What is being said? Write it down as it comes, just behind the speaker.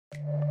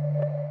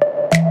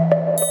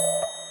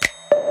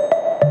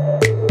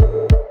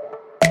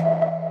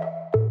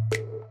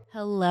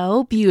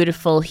Hello,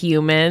 beautiful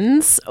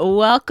humans.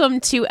 Welcome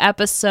to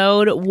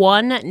episode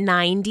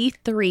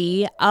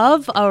 193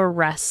 of a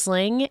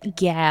Wrestling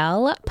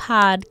Gal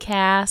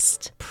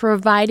podcast,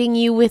 providing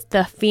you with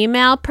the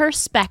female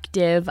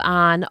perspective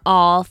on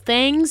all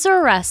things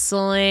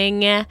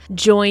wrestling.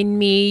 Join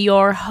me,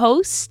 your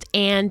host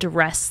and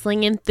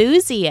wrestling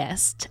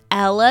enthusiast,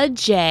 Ella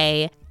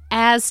J.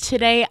 As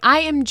today, I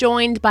am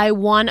joined by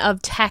one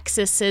of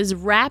Texas's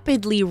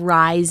rapidly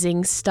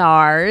rising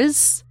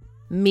stars,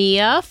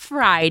 Mia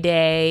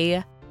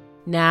Friday.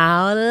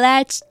 Now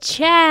let's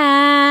chat.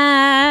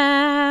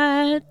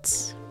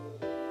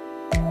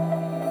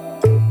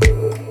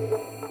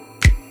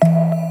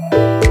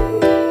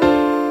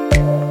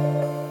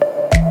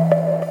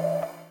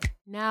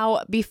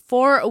 Now,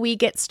 before we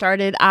get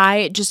started,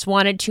 I just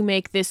wanted to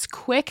make this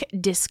quick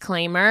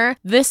disclaimer.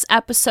 This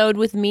episode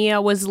with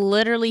Mia was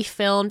literally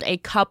filmed a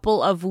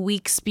couple of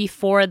weeks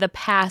before the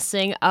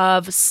passing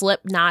of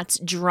Slipknot's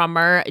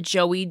drummer,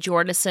 Joey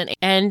Jordison.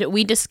 And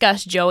we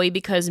discussed Joey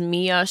because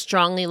Mia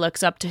strongly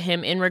looks up to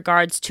him in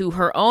regards to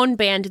her own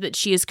band that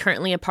she is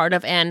currently a part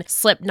of, and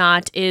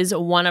Slipknot is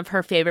one of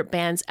her favorite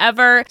bands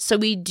ever. So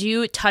we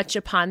do touch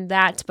upon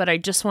that, but I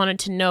just wanted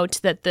to note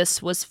that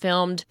this was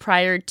filmed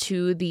prior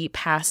to the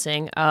passing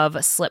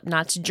of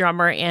Slipknot's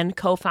drummer and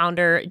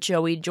co-founder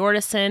Joey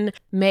Jordison.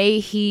 May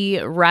he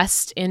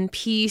rest in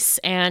peace.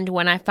 And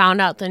when I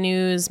found out the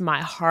news,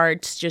 my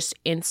heart just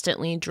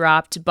instantly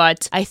dropped.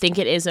 But I think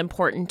it is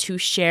important to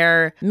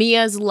share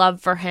Mia's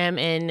love for him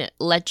and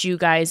let you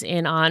guys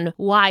in on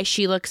why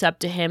she looks up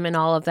to him and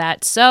all of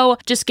that. So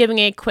just giving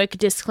a quick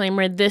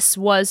disclaimer, this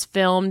was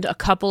filmed a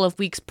couple of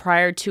weeks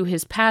prior to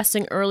his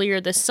passing earlier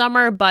this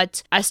summer,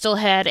 but I still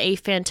had a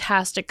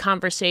fantastic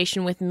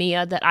conversation with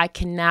Mia that I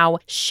can now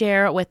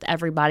share with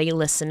everybody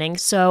listening.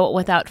 So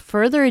without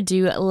further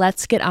ado,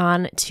 let's get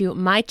on to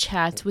my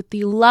chat with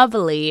the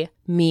lovely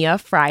Mia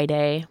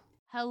Friday.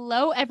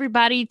 Hello,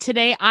 everybody.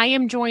 Today I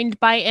am joined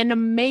by an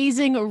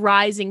amazing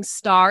rising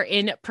star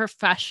in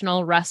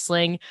professional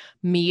wrestling,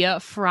 Mia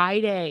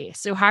Friday.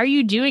 So how are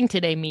you doing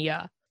today,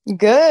 Mia?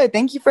 Good.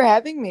 Thank you for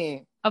having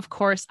me. Of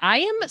course, I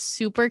am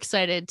super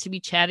excited to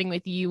be chatting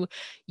with you.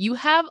 You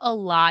have a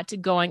lot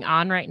going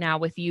on right now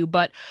with you,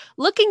 but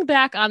looking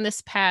back on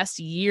this past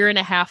year and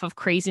a half of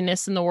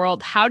craziness in the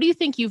world, how do you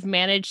think you've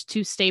managed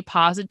to stay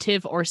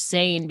positive or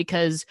sane?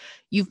 Because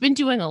you've been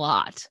doing a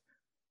lot.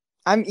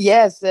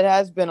 Yes, it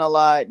has been a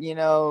lot,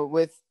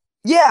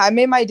 I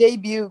made my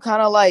debut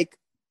kind of like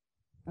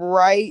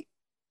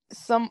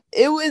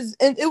it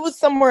was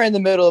somewhere in the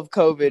middle of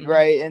COVID,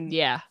 right? And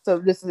yeah. So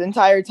this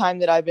entire time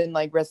that I've been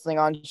like wrestling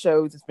on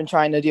shows, it's been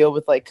trying to deal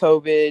with like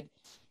COVID,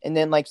 and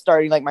then like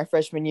starting like my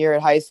freshman year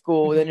at high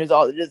school, then there's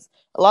just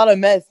a lot of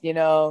mess,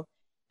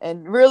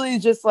 and really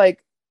just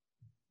like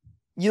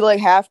you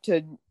like have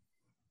to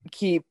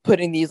keep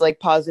putting these like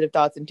positive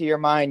thoughts into your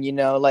mind,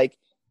 like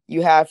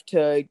you have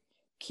to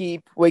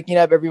keep waking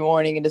up every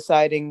morning and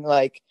deciding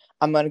like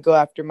I'm gonna go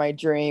after my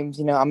dreams,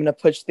 I'm gonna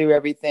push through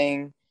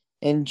everything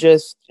and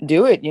just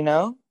do it,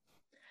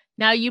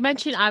 Now, you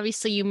mentioned,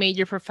 obviously, you made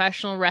your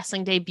professional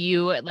wrestling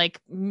debut at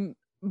like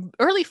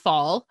early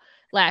fall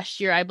last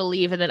year, I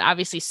believe, and then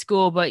obviously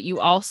school, but you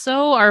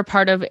also are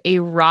part of a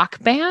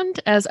rock band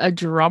as a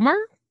drummer,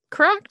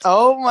 correct?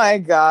 Oh my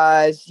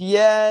gosh.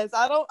 Yes.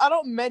 I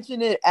don't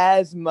mention it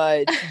as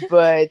much,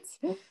 but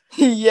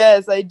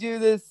yes, I do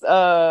this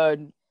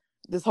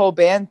this whole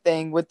band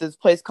thing with this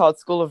place called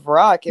School of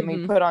Rock, and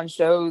we put on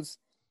shows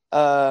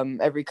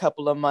every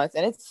couple of months,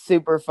 and it's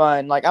super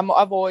fun. Like I've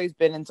always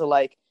been into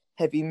like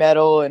heavy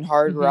metal and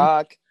hard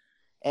rock,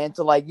 and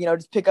to like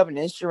just pick up an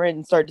instrument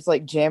and start just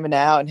like jamming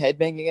out and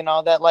headbanging and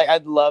all that, like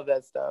I'd love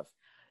that stuff.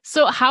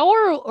 So how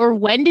or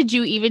when did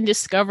you even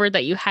discover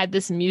that you had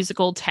this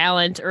musical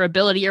talent or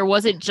ability, or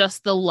was it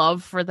just the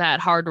love for that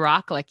hard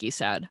rock, like you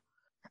said?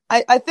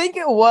 I think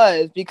it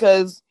was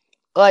because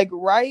like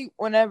right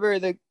whenever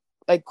the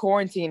like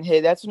quarantine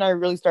hit, that's when I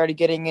really started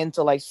getting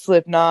into like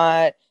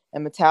Slipknot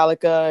and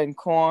Metallica and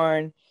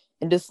Korn,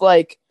 and just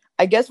like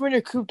I guess when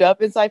you're cooped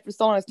up inside for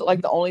so long, it's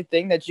like the only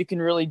thing that you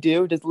can really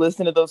do, just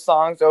listen to those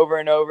songs over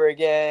and over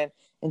again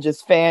and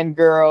just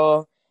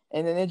fangirl.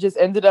 And then it just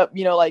ended up,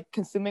 like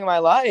consuming my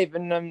life,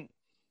 and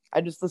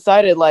I just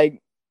decided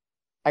like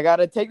I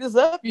gotta take this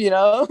up,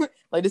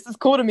 like this is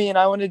cool to me and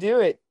I want to do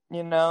it.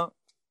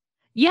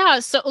 Yeah,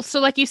 so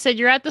like you said,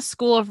 you're at the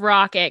School of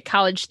Rock at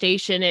College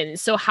Station, and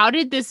so how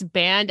did this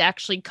band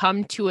actually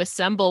come to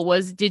assemble?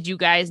 Did you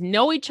guys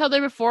know each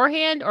other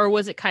beforehand, or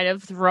was it kind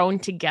of thrown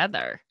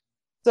together?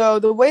 So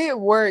the way it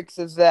works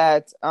is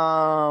that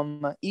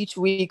each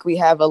week we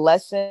have a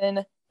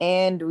lesson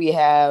and we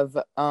have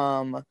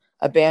a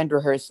band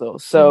rehearsal.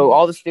 So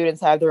all the students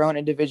have their own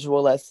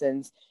individual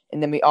lessons,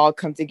 and then we all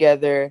come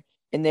together,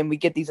 and then we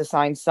get these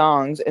assigned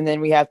songs, and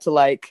then we have to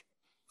like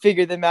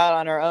figure them out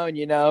on our own.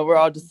 We're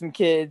all just some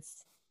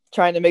kids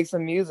trying to make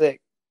some music.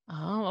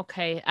 Oh,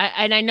 okay.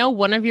 I know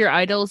one of your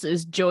idols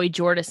is Joey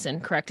Jordison,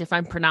 correct? If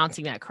I'm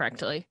pronouncing that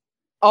correctly.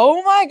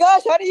 Oh my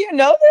gosh, how do you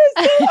know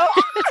this?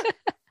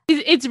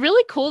 It's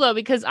really cool though,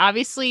 because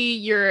obviously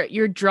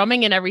you're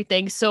drumming and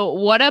everything. So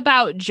what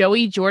about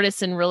Joey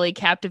Jordison really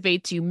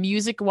captivates you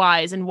music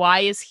wise, and why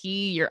is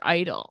he your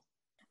idol?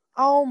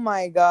 Oh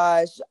my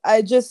gosh.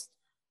 I just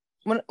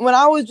when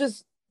I was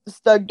just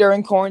stuck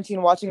during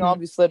quarantine watching all Mhm.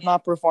 these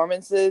Slipknot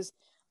performances,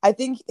 I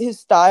think his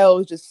style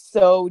is just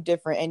so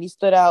different and he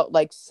stood out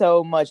like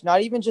so much.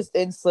 Not even just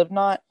in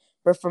Slipknot,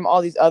 but from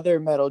all these other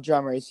metal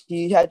drummers.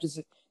 He had just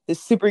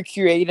this super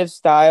creative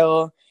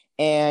style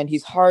and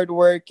he's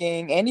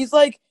hardworking and he's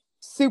like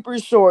super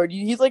short.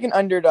 He's like an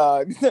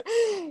underdog.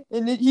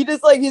 And he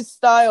just like his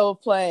style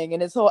of playing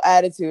and his whole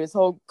attitude, his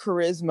whole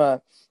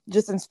charisma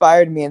just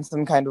inspired me in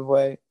some kind of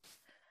way.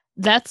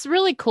 That's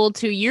really cool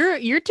too.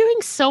 You're doing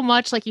so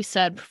much, like you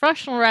said,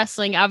 professional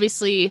wrestling,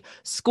 obviously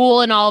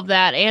school and all of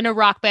that, and a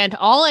rock band,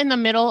 all in the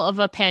middle of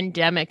a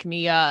pandemic,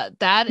 Mia.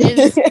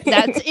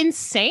 That's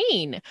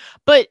insane.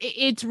 But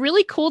it's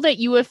really cool that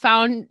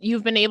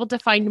you've been able to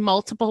find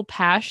multiple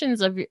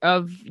passions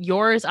of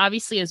yours,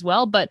 obviously as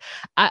well. But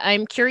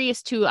I'm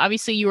curious too.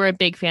 Obviously, you were a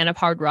big fan of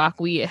hard rock.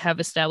 We have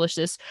established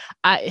this.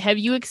 Have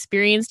you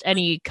experienced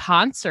any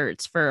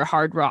concerts for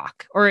hard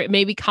rock, or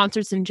maybe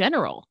concerts in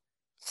general?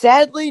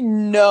 Sadly,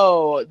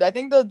 no. I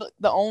think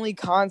the only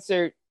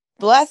concert,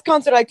 the last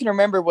concert I can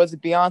remember was a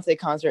Beyonce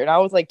concert, and I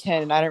was like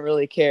 10 and I didn't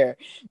really care.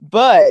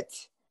 But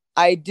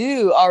I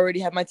do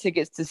already have my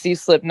tickets to see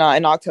Slipknot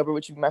in October,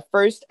 which will be my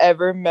first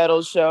ever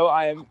metal show.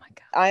 Oh my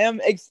god. I am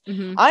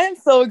Hmm. I am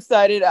so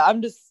excited.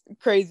 I'm just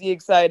crazy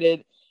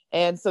excited.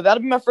 And so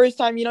that'll be my first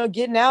time,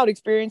 getting out,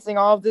 experiencing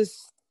all of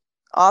this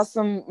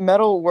awesome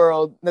metal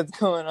world that's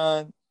going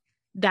on.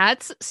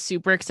 That's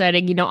super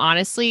exciting.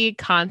 Honestly,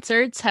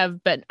 concerts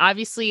have been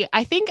obviously,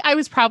 I think I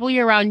was probably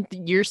around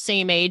your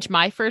same age.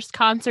 My first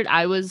concert,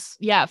 I was,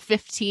 yeah,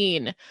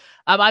 15.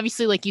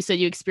 Obviously, like you said,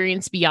 you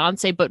experienced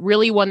Beyonce, but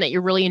really one that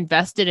you're really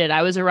invested in.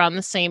 I was around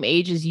the same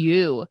age as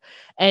you.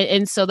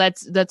 And so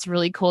that's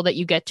really cool that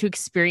you get to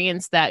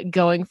experience that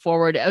going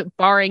forward,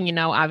 barring,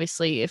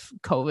 obviously if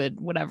COVID,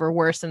 whatever,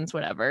 worsens,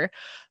 whatever.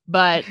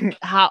 But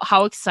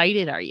how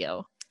excited are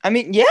you? I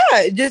mean,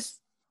 yeah,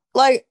 just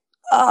like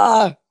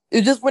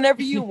it's just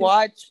whenever you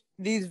watch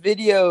these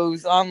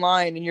videos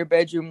online in your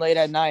bedroom late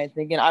at night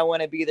thinking I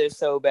want to be there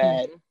so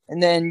bad.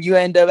 And then you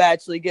end up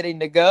actually getting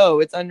to go.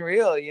 It's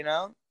unreal.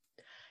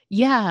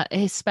 Yeah,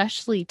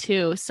 especially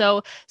too.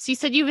 So you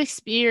said you've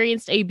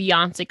experienced a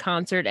Beyonce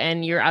concert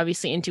and you're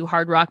obviously into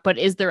hard rock, but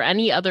is there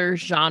any other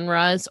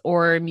genres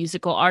or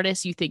musical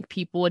artists you think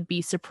people would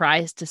be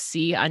surprised to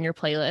see on your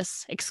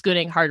playlist,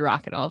 excluding hard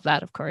rock and all of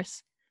that, of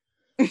course?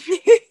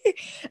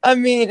 I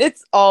mean,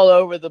 it's all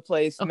over the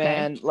place, Okay.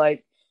 man.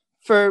 Like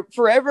for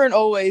forever and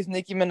always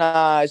Nicki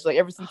Minaj. Like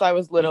ever since I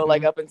was little,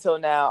 like Mhm. up until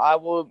now, I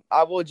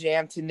will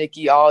jam to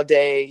Nicki all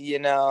day.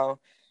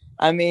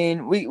 I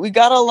mean, we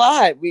got a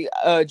lot. We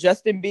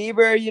Justin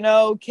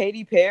Bieber,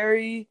 Katy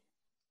Perry,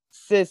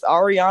 sis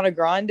Ariana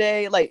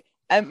Grande. Like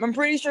I'm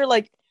pretty sure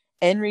like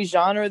every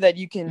genre that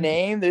you can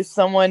name, there's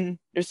some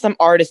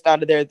artist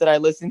out of there that I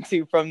listen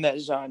to from that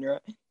genre.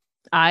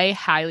 I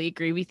highly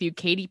agree with you.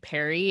 Katy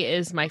Perry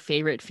is my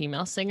favorite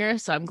female singer,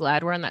 so I'm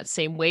glad we're on that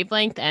same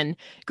wavelength. And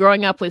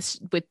growing up with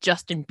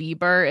Justin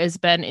Bieber has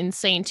been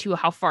insane too,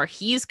 how far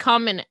he's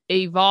come and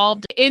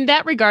evolved. In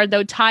that regard,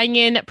 though, tying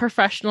in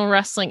professional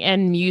wrestling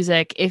and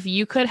music, if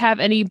you could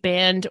have any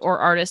band or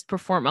artist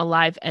perform a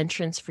live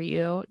entrance for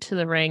you to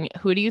the ring,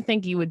 who do you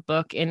think you would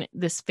book in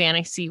this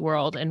fantasy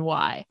world and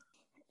why?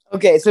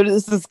 Okay, so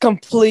this is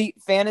complete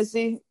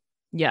fantasy.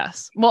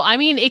 Yes. Well, I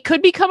mean, it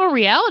could become a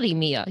reality,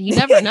 Mia. You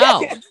never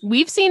know.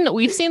 We've seen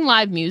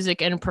live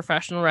music and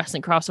professional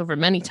wrestling crossover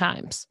many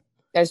times.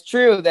 That's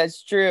true.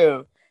 That's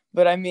true.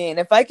 But I mean,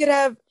 if I could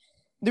have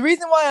the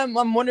reason why I'm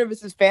wondering if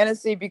this is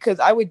fantasy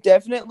because I would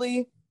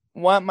definitely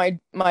want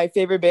my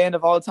favorite band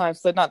of all time,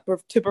 Slipknot,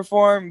 to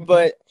perform. Mhm.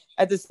 But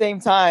at the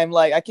same time,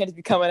 like I can't just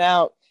be coming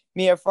out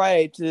Mia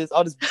Friday to this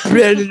all this stuff.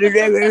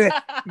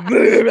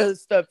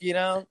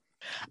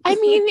 I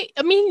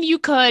mean, you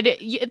could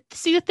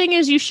see the thing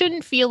is you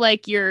shouldn't feel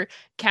like you're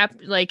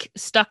like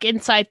stuck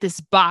inside this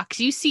box.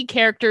 You see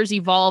characters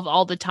evolve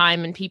all the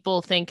time, and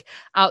people think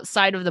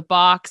outside of the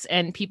box,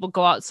 and people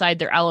go outside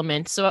their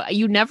element. So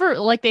you never,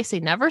 like they say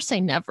never,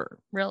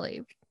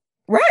 really.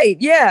 Right?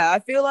 Yeah, I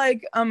feel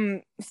like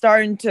I'm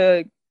starting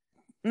to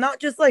not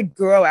just like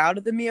grow out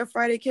of the Mia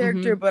Friday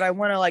character, Hmm. but I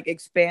want to like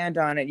expand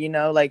on it.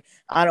 Like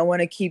I don't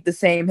want to keep the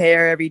same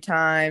hair every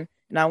time,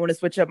 and I want to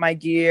switch up my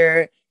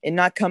gear and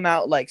not come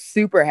out like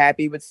super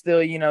happy, but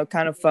still,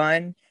 kind of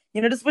fun.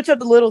 To switch up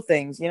the little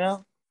things.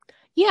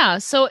 Yeah.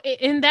 So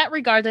in that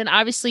regard, then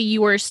obviously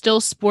you were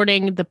still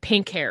sporting the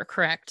pink hair,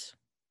 correct?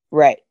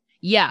 Right.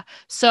 Yeah.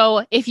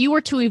 So if you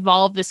were to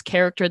evolve this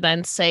character,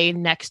 then say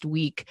next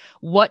week,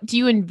 what do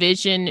you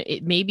envision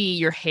maybe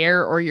your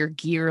hair or your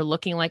gear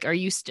looking like? Or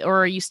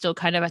are you still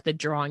kind of at the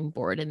drawing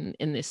board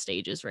in this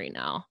stages right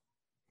now?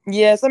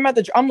 Yes,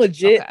 I'm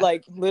legit Okay.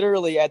 like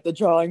literally at the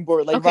drawing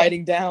board, like Okay.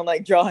 writing down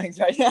like drawings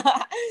right now.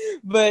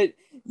 But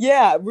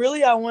yeah,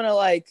 really I want to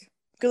like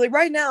because like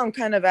right now I'm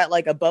kind of at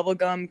like a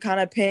bubblegum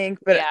kind of pink,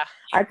 but Yeah.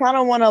 I kind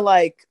of want to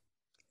like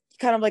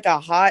kind of like a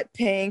hot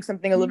pink,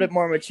 something a little bit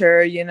more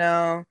mature, you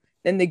know.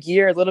 Then the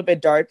gear a little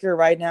bit darker.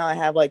 Right now I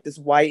have like this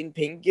white and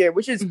pink gear,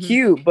 which is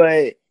cute,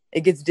 but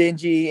it gets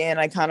dingy, and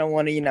I kind of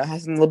want to, you know,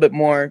 have some a little bit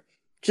more,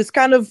 just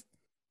kind of,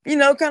 you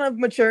know, kind of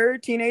mature,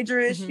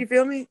 teenager-ish. You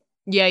feel me?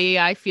 Yeah,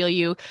 I feel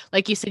you.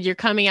 Like you said, you're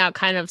coming out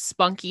kind of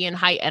spunky and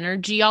high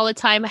energy all the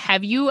time.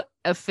 Have you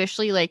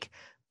officially like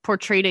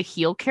portrayed a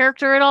heel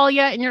character at all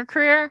yet in your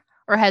career?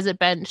 Or has it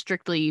been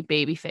strictly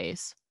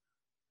babyface?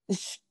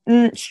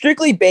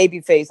 Strictly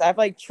babyface. I've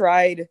like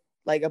tried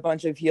like a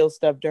bunch of heel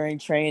stuff during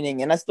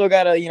training, and I still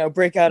gotta, you know,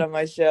 break out of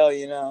my shell,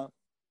 you know.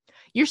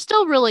 You're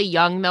still really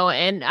young though,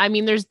 and I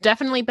mean there's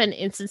definitely been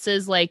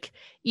instances like,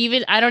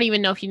 even I don't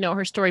even know if you know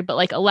her story, but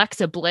like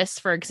Alexa Bliss,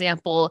 for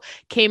example,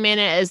 came in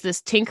as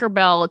this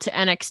Tinkerbell to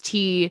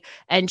NXT,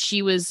 and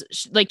she was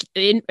like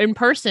in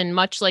person,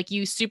 much like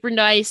you, super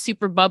nice,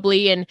 super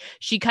bubbly, and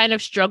she kind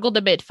of struggled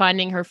a bit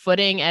finding her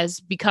footing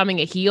as becoming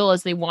a heel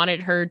as they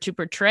wanted her to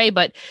portray,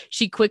 but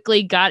she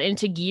quickly got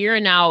into gear,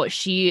 and now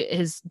she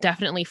has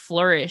definitely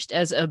flourished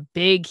as a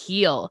big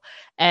heel,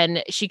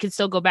 and she could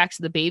still go back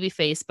to the baby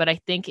face, but I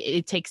think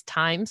it takes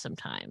time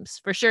sometimes,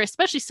 for sure,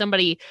 especially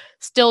somebody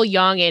still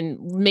young and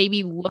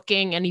maybe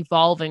looking and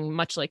evolving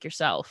much like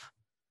yourself.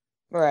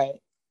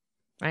 Right.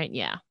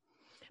 Yeah.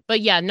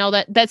 But yeah, no,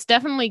 that's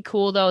definitely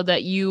cool though,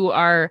 that you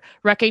are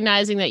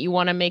recognizing that you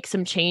want to make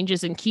some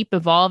changes and keep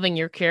evolving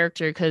your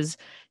character, because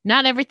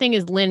not everything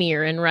is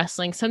linear in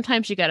wrestling.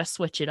 Sometimes you got to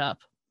switch it up,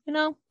 you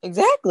know?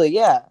 Exactly.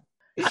 Yeah.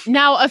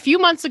 Now, a few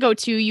months ago,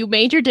 too, you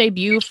made your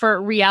debut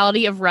for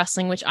Reality of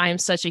Wrestling, which I am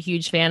such a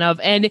huge fan of.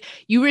 And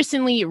you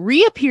recently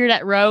reappeared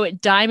at Raw,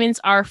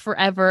 Diamonds Are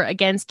Forever,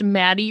 against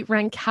Maddie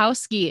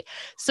Rankowski.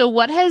 So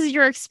what has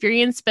your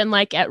experience been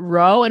like at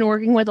Raw and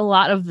working with a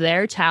lot of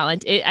their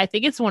talent? I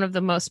think it's one of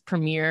the most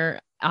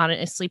premier,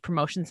 honestly,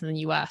 promotions in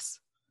the U.S.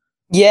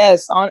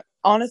 Yes.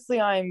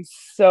 Honestly, I'm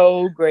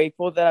so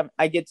grateful that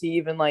I get to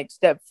even like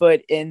step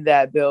foot in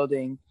that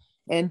building.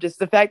 And just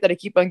the fact that I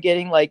keep on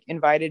getting like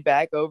invited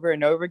back over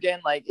and over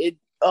again, like it,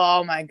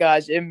 oh my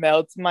gosh, it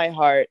melts my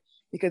heart,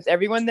 because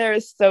everyone there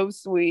is so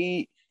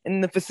sweet,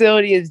 and the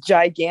facility is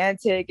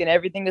gigantic, and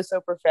everything is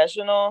so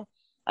professional.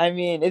 I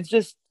mean, it's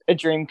just a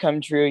dream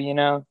come true, you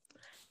know?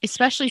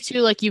 Especially too,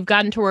 like you've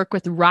gotten to work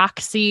with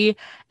Roxy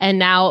and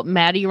now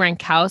Maddie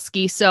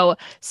Rankowski. So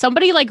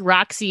somebody like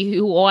Roxy,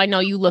 who I know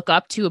you look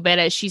up to a bit,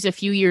 as she's a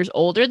few years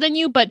older than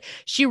you, but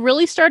she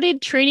really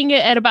started training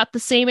it at about the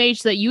same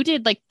age that you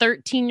did, like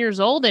 13 years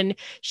old, and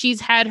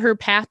she's had her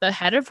path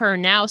ahead of her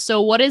now.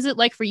 So what is it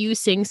like for you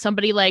seeing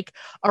somebody like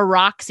a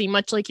Roxy,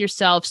 much like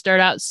yourself, start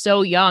out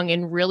so young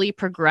and really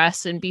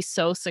progress and be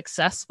so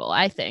successful,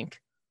 I think?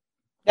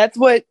 That's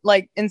what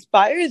like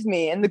inspires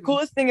me. And the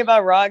coolest thing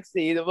about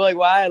Roxy, like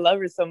why I love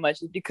her so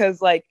much, is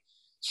because like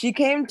she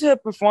came to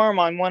perform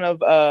on one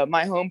of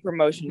my home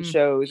promotion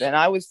shows, and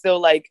I was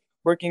still like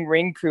working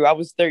ring crew. I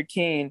was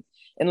 13,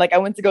 and like I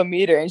went to go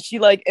meet her, and she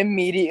like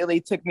immediately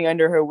took me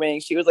under her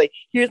wing. She was like,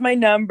 "Here's my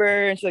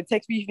number," and she like,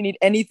 "Text me if you need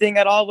anything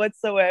at all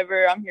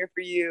whatsoever. I'm here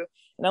for you."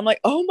 And I'm like,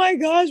 "Oh my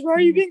gosh, why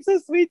are you being so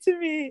sweet to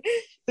me?"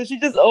 So she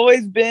just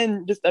always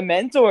been just a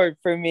mentor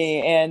for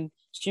me, and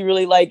she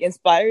really like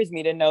inspires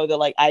me to know that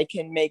like I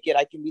can make it,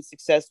 I can be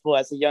successful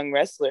as a young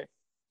wrestler.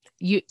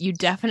 You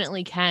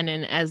definitely can,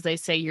 and as they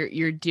say,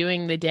 you're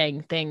doing the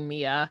dang thing,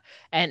 Mia,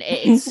 and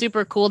it's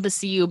super cool to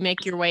see you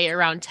make your way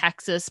around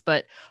Texas,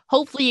 but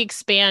hopefully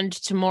expand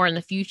to more in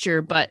the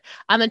future. But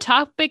on the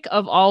topic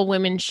of all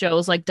women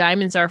shows, like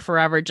Diamonds Are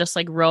Forever, just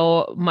like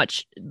Row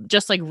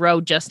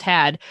just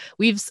had,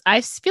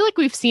 I feel like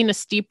we've seen a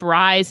steep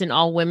rise in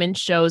all women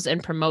shows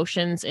and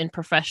promotions in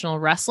professional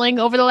wrestling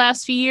over the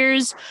last few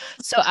years.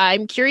 So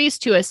I'm curious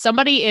too, as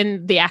somebody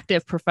in the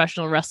active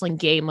professional wrestling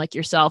game like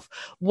yourself,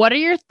 what are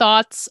your thoughts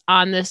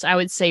on this, I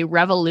would say,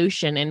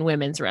 revolution in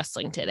women's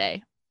wrestling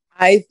today?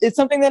 It's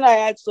something that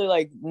I actually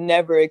like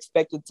never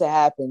expected to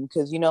happen,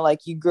 because you know, like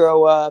you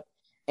grow up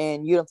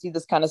and you don't see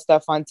this kind of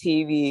stuff on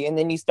TV, and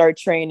then you start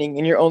training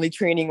and you're only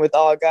training with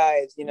all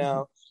guys, you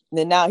know. And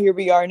then now here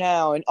we are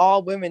now, an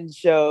all women's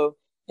show,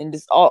 and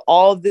just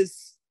all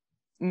this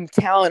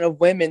talent of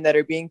women that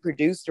are being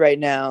produced right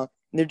now.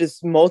 And they're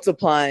just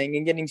multiplying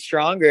and getting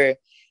stronger.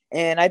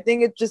 And I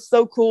think it's just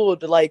so cool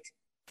to like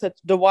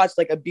to watch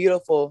like a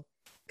beautiful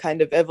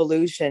kind of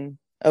evolution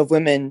of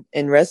women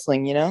in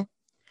wrestling, you know?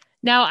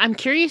 Now, I'm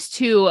curious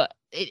too,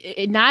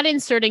 not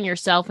inserting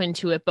yourself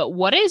into it, but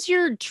what is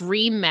your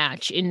dream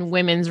match in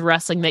women's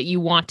wrestling that you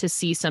want to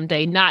see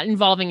someday, not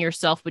involving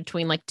yourself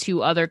between like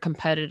two other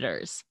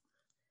competitors?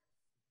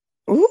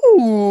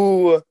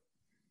 Ooh.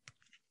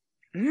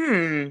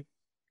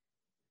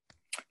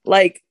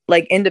 Like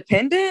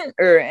independent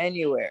or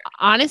anywhere?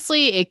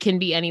 Honestly, it can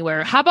be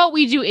anywhere. How about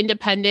we do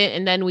independent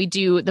and then we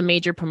do the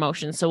major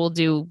promotion? So we'll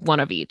do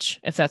one of each,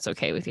 if that's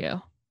okay with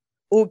you.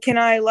 Oh, can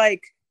I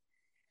like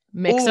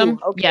mix them?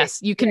 Okay.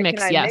 Yes, you can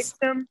mix. Can I Yes. mix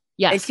them?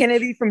 Yes. And can it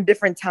be from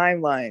different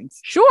timelines?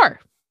 Sure.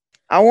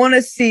 I want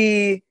to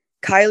see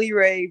Kylie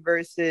Rae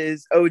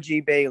versus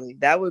OG Bailey.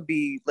 That would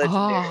be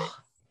legendary.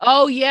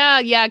 Oh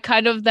yeah,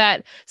 kind of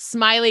that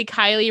Smiley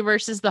Kylie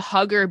versus the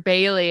Hugger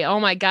Bailey. Oh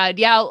my God.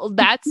 Yeah,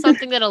 that's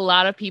something that a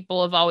lot of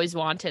people have always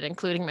wanted,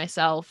 including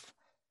myself.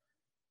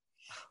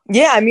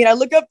 Yeah, I mean, I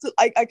look up to,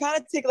 I kind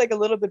of take like a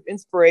little bit of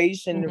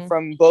inspiration Mhm.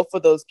 from both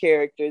of those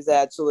characters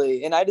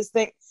actually. And I just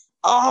think,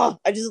 oh,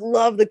 I just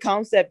love the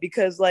concept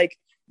because like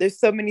there's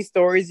so many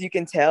stories you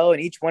can tell in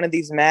each one of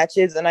these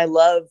matches. And I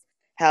love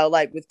how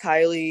like with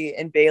Kylie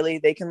and Bailey,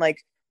 they can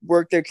like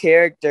work their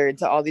character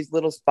into all these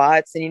little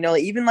spots. And, you know,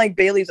 like, even like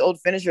Bailey's old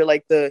finisher,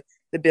 like the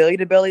belly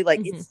to belly, like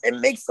Mhm. it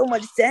makes so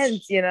much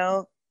sense, you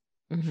know?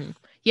 Hmm.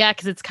 Yeah,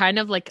 because it's kind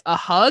of like a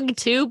hug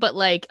too, but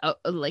like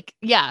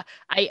yeah,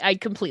 I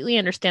completely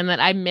understand that.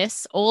 I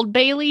miss Old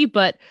Bailey,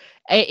 but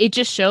it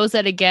just shows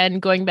that again,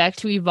 going back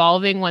to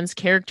evolving one's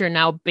character.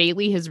 Now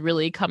Bailey has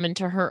really come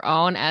into her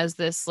own as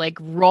this like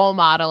role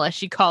model, as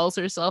she calls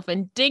herself,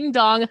 and ding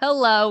dong,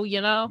 hello, you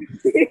know.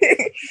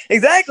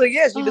 Exactly.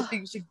 Yeah,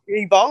 she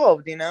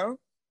evolved, you know?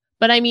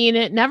 But I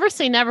mean, never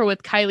say never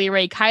with Kylie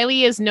Ray.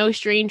 Kylie is no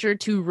stranger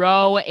to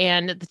Raw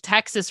and the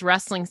Texas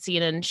wrestling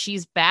scene, and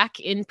she's back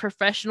in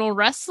professional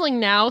wrestling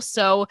now.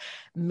 So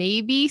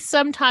maybe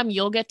sometime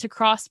you'll get to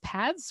cross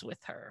paths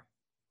with her.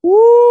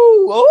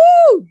 Woo!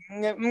 Ooh!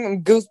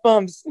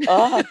 Goosebumps.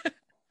 Ah.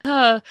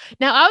 Uh,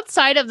 Now,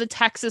 outside of the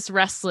Texas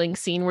wrestling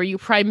scene where you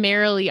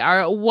primarily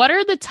are, what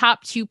are the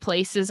top two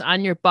places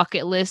on your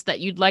bucket list that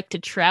you'd like to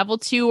travel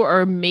to,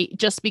 or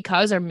just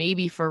because, or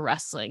maybe for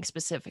wrestling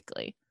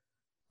specifically?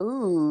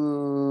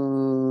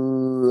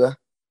 Ooh.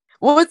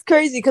 Well, it's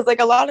crazy because like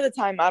a lot of the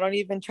time I don't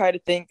even try to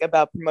think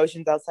about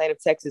promotions outside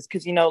of Texas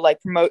because you know like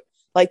promote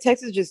like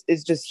Texas just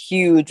is just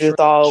huge True. with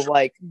all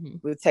like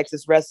Mhm. with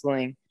Texas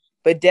wrestling.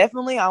 But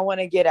definitely I want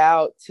to get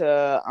out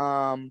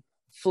to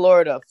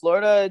Florida.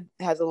 Florida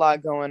has a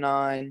lot going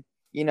on,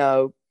 you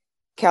know,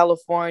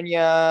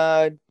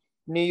 California,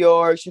 New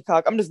York,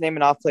 Chicago. I'm just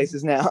naming off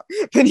places now.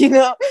 But you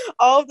know,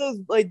 all of those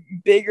like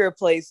bigger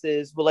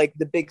places with like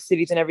the big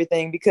cities and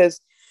everything because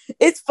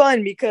it's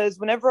fun because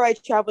whenever I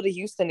travel to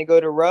Houston to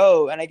go to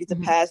Row and I get to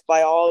Mhm. pass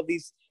by all of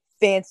these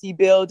fancy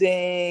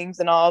buildings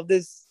and all of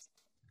this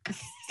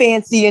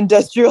fancy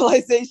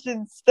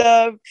industrialization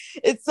stuff,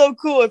 it's so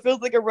cool. It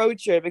feels like a road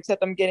trip,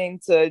 except I'm getting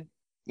to,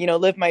 you know,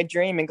 live my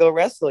dream and go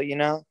wrestle, you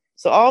know?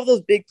 So all of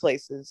those big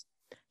places.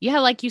 Yeah,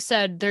 like you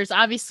said, there's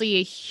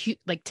obviously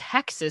like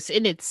Texas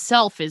in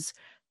itself is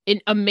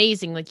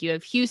amazing. Like you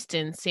have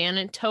Houston, San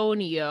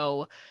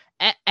Antonio,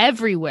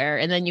 everywhere,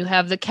 and then you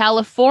have the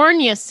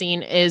California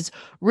scene is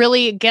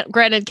really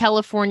granted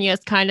California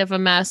is kind of a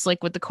mess,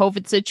 like with the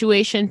COVID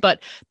situation,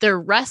 but their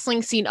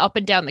wrestling scene up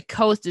and down the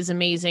coast is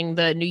amazing.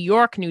 The New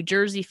York, New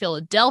Jersey,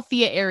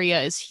 Philadelphia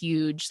area is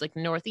huge. Like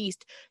the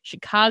Northeast,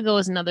 Chicago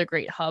is another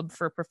great hub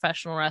for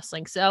professional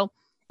wrestling. So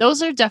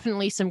those are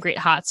definitely some great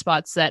hot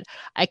spots that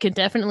I can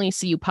definitely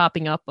see you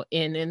popping up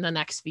in the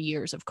next few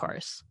years, of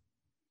course.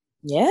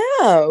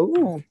 Yeah.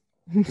 Ooh.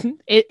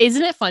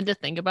 Isn't it fun to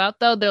think about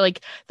though? They're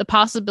like the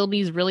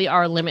possibilities really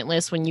are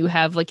limitless when you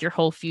have like your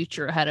whole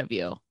future ahead of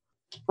you.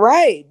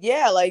 Right.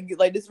 Yeah. Like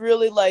this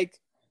really like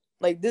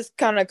this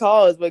kind of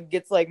call is what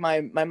gets like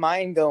my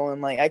mind going.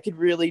 Like I could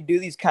really do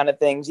these kind of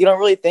things. You don't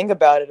really think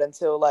about it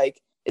until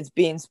like it's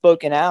being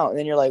spoken out, and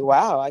then you're like,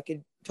 wow, I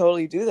could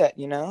totally do that.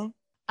 You know?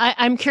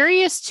 I'm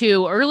curious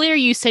too. Earlier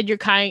you said you're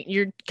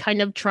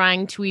kind of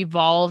trying to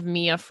evolve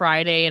Mia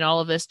Friday and all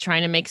of this,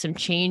 trying to make some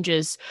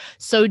changes.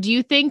 So do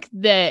you think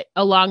that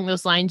along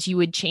those lines you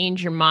would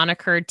change your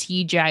moniker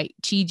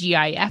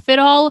TGIF at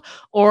all?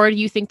 Or do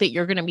you think that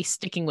you're gonna be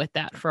sticking with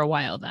that for a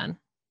while then?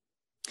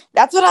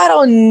 That's what I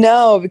don't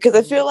know because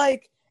I feel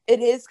like it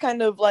is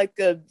kind of like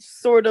a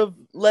sort of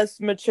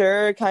less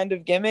mature kind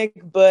of gimmick,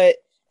 but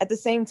at the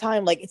same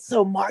time, like it's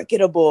so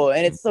marketable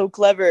and it's so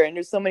clever and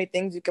there's so many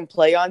things you can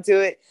play onto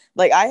it.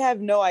 Like I have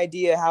no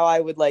idea how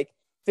I would like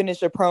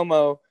finish a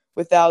promo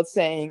without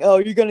saying, "Oh,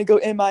 you're gonna go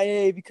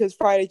MIA because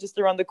Friday's just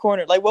around the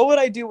corner." Like, what would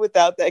I do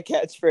without that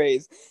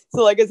catchphrase?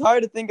 So like, it's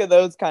hard to think of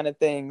those kind of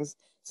things.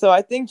 So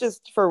I think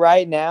just for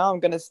right now,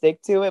 I'm gonna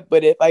stick to it.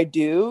 But if I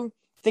do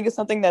think of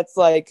something that's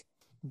like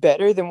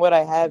better than what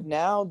I have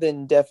now,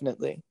 then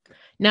definitely.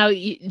 Now,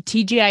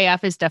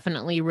 TGIF is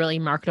definitely really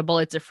marketable.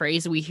 It's a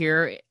phrase we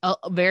hear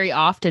very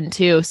often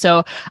too.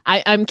 So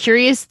I'm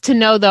curious to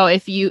know though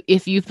if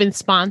you've been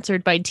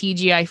sponsored by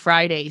TGI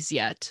Fridays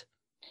yet.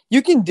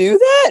 You can do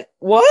that?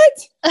 What?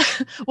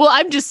 Well,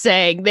 I'm just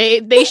saying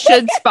they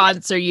should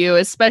sponsor you,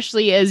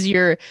 especially as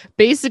you're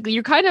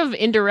kind of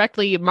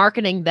indirectly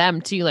marketing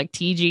them to like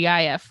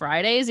TGIF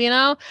Fridays. You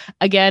know,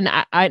 again,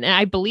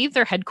 I believe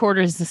their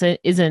headquarters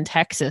is in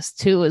Texas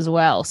too as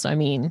well. So I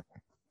mean,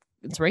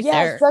 it's right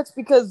Yeah, it there. sucks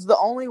because the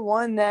only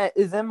one that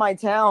is in my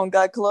town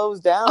got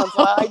closed down,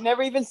 so I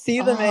never even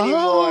see them anymore.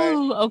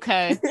 Oh,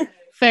 okay.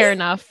 Fair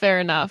enough. Fair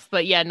enough.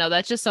 But yeah, no,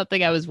 that's just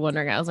something I was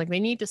wondering. I was like, they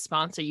need to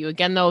sponsor you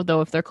again, though.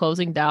 If they're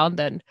closing down,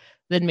 then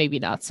maybe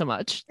not so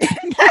much.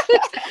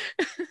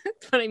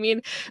 But I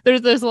mean,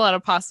 there's a lot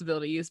of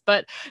possibilities.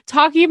 But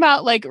talking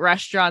about like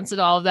restaurants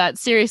and all of that,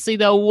 seriously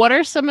though, what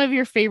are some of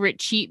your favorite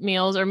cheat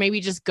meals or maybe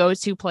just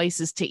go-to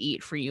places to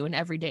eat for you in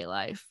everyday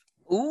life?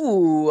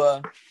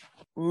 Ooh.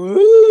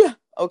 Ooh,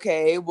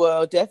 okay,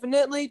 well,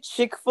 definitely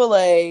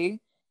Chick-fil-A.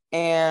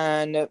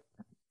 And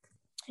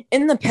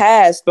in the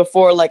past,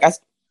 before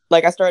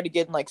I started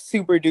getting like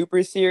super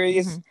duper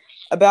serious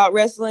about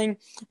wrestling,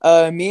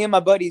 me and my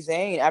buddy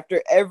Zane,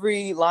 after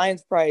every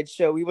Lions Pride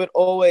show, we would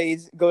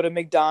always go to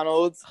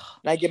McDonald's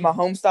and I get my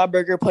homestyle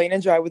burger plain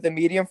and dry with a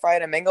medium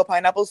fried and mango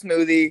pineapple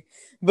smoothie.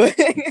 But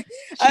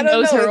She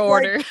knows her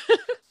order.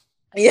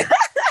 Yeah.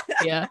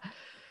 Yeah.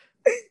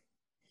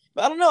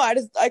 But I don't know.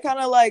 I kind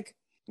of like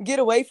get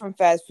away from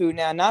fast food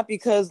now, not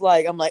because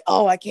like I'm like,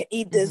 oh, I can't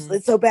eat this.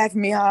 It's so bad for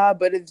me,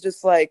 but it's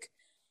just like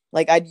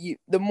the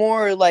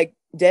more like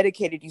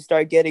dedicated you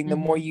start getting, the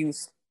more you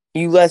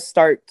less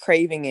start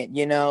craving it,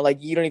 you know,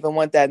 like you don't even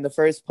want that in the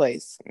first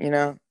place, you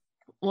know.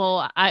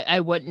 Well, I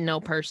wouldn't know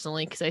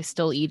personally because I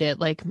still eat it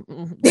like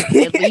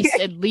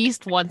at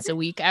least once a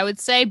week, I would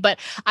say. But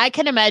I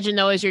can imagine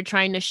though, as you're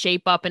trying to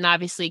shape up and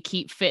obviously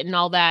keep fit and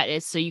all that,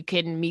 is so you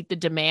can meet the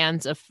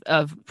demands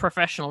of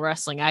professional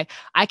wrestling. I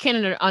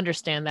can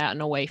understand that in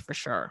a way for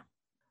sure.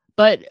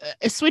 But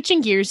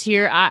switching gears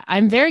here,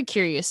 I'm very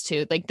curious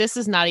too. Like, this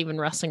is not even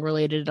wrestling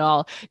related at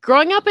all.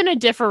 Growing up in a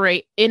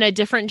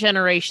different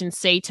generation,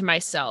 say to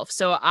myself,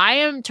 so I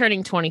am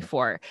turning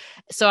 24.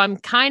 So I'm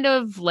kind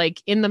of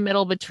like in the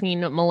middle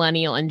between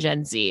millennial and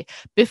Gen Z.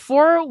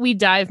 Before we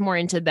dive more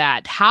into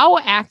that, how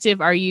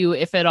active are you,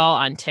 if at all,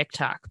 on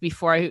TikTok?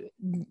 Before I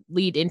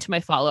lead into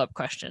my follow-up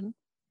question.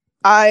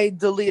 I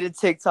deleted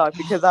TikTok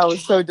because I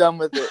was so done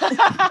with it.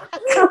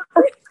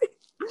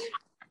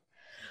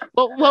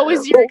 What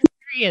was your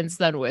experience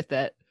then with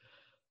it?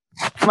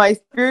 My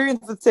experience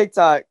with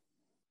TikTok.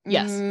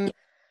 Yes.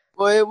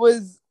 Well,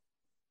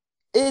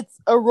 it's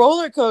a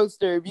roller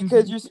coaster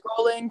because you're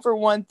scrolling for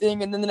one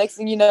thing and then the next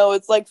thing you know,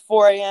 it's like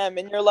 4 a.m.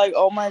 and you're like,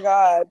 oh my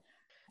God.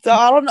 So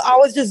I don't know. I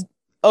was just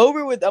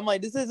over with. I'm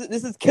like, this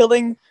is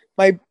killing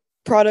my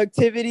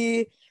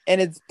productivity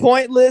and it's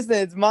pointless and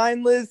it's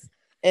mindless.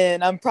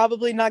 And I'm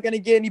probably not going to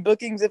get any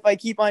bookings if I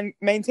keep on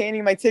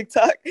maintaining my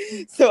TikTok.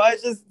 So I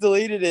just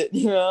deleted it,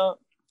 you know?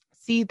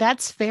 See,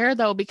 that's fair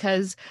though,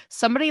 because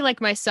somebody like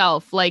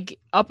myself, like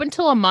up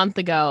until a month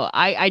ago,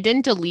 I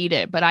didn't delete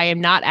it, but I am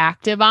not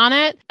active on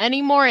it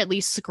anymore, at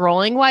least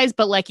scrolling wise.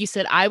 But like you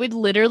said, I would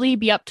literally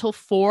be up till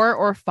 4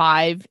 or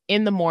 5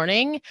 in the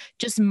morning,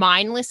 just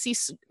mindlessly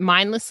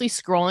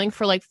scrolling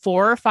for like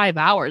 4 or 5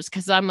 hours.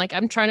 Cause I'm like,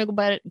 I'm trying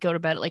to go to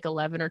bed at like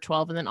 11 or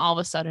 12. And then all of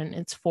a sudden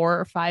it's 4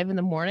 or 5 in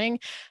the morning.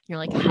 And you're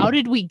like, how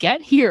did we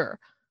get here?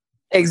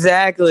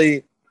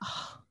 Exactly.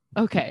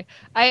 Okay.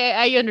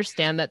 I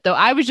understand that though.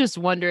 I was just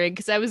wondering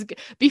because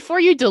before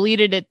you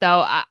deleted it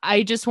though,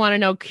 I just want to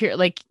know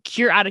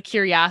out of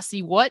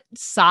curiosity, what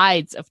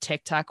sides of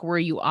TikTok were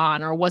you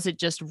on, or was it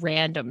just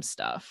random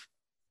stuff?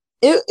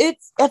 I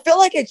feel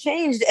like it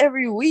changed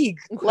every week.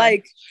 Okay.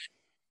 Like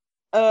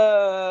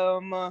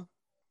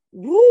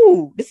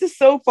this is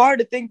so far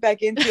to think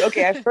back into.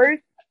 Okay, at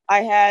first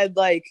I had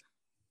like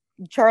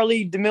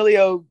Charlie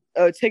D'Amelio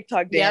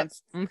TikTok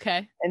dance. Yep.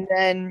 Okay.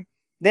 And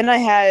then I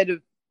had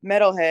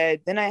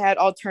metalhead, then I had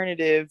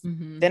alternative,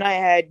 then I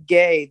had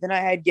gay, then I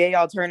had gay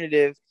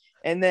alternative,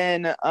 and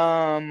then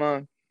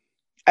I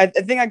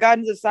think I got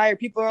into sire.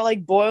 People are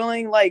like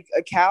boiling like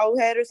a cow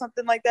head or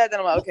something like that. Then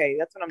I'm like, okay,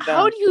 that's what I'm done.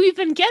 How do you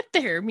even get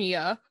there,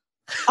 Mia?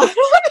 I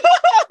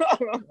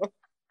don't know.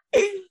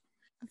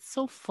 It's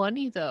so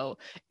funny though.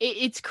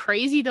 It's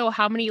crazy though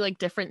how many like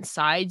different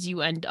sides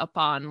you end up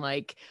on.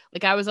 Like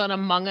I was on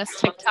Among Us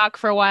TikTok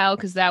for a while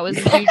because that was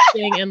a huge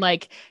thing, and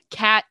like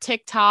cat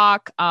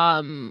TikTok,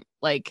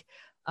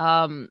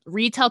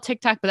 retail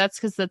TikTok, but that's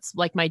because that's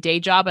like my day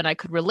job and I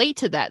could relate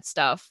to that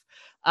stuff.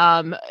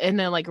 And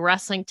then like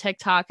wrestling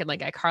TikTok and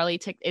like iCarly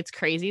TikTok. It's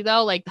crazy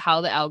though, like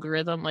how the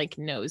algorithm like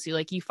knows you.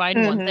 Like you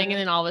find one thing and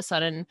then all of a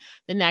sudden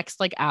the next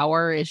like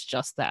hour is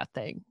just that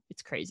thing.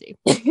 It's crazy.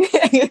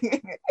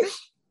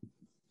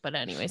 But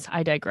anyways,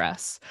 I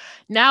digress.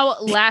 Now,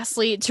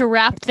 lastly, to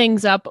wrap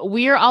things up,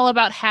 we're all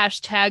about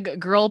hashtag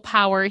girl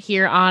power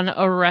here on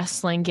A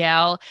Wrestling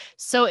Gal.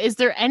 So is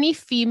there any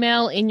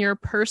female in your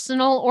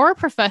personal or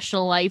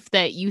professional life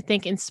that you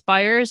think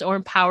inspires or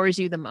empowers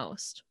you the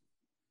most?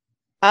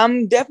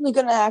 I'm definitely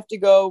gonna have to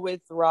go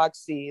with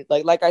Roxy.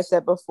 Like I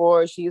said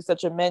before, she's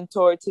such a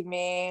mentor to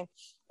me,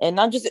 and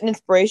not just an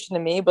inspiration to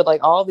me, but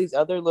like all these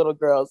other little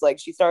girls. Like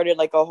she started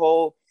like a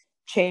whole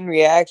chain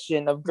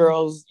reaction of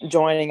girls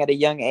joining at a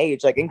young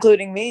age, like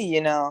including me,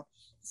 you know.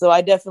 So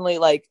I definitely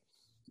like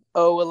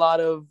owe a lot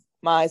of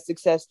my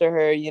success to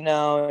her, you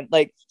know.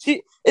 Like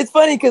it's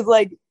funny because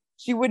like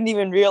she wouldn't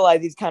even realize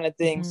these kind of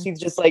things. She's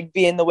just like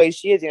being the way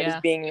she is, you know,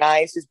 just being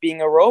nice, just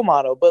being a role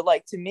model. But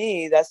like to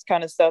me, that's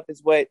kind of stuff is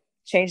what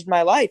changed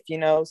my life, you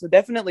know. So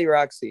definitely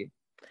Roxy.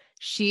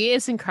 She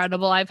is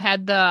incredible. I've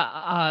had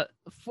the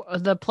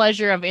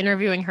pleasure of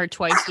interviewing her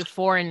twice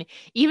before, and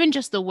even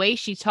just the way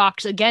she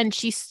talks. Again,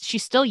 she's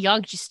still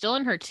young. She's still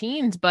in her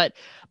teens, but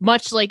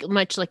much like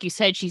you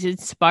said, she's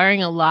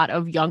inspiring a lot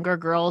of younger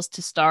girls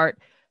to start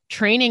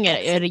training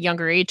at a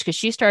younger age, because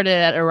she started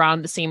at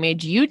around the same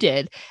age you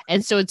did.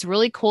 And so it's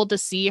really cool to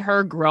see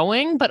her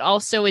growing, but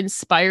also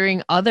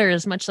inspiring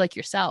others, much like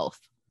yourself.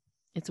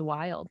 It's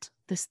wild.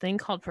 This thing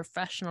called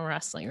professional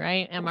wrestling,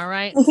 right? Am I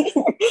right?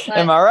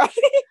 Am I right?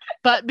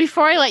 But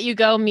before I let you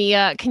go,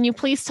 Mia, can you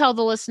please tell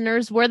the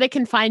listeners where they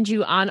can find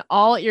you on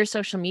all your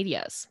social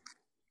medias?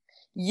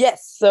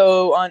 Yes.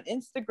 So on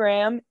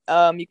Instagram,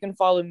 you can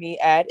follow me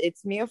at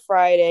It's Mia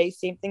Friday.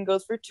 Same thing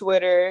goes for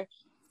Twitter,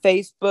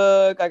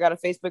 Facebook. I got a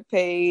Facebook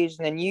page,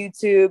 and then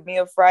YouTube,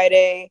 Mia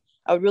Friday.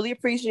 I would really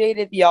appreciate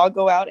if y'all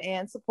go out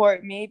and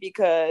support me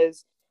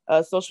because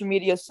social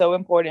media is so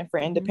important for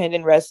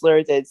independent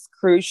wrestlers. It's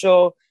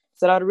crucial.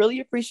 So I'd really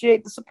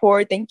appreciate the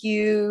support. Thank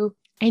you.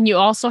 And you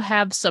also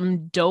have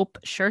some dope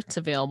shirts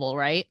available,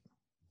 right?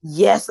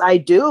 Yes, I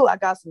do. I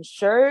got some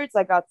shirts.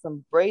 I got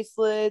some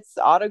bracelets,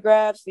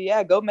 autographs. So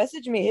yeah, go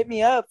message me. Hit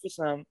me up for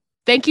some.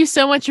 Thank you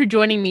so much for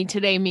joining me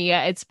today,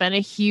 Mia. It's been a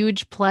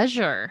huge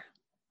pleasure.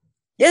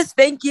 Yes,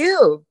 thank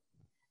you.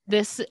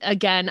 This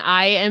again,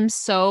 I am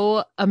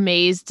so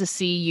amazed to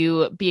see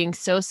you being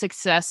so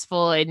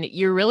successful, and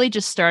you're really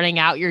just starting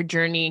out your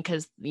journey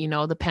because, you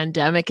know, the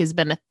pandemic has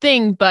been a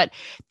thing, but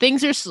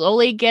things are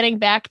slowly getting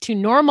back to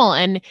normal.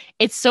 And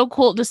it's so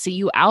cool to see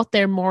you out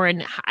there more.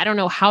 And I don't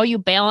know how you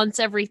balance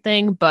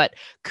everything, but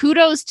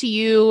kudos to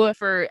you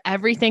for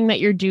everything that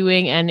you're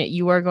doing. And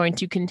you are going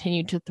to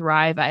continue to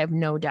thrive. I have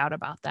no doubt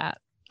about that.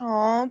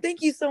 Oh,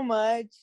 thank you so much.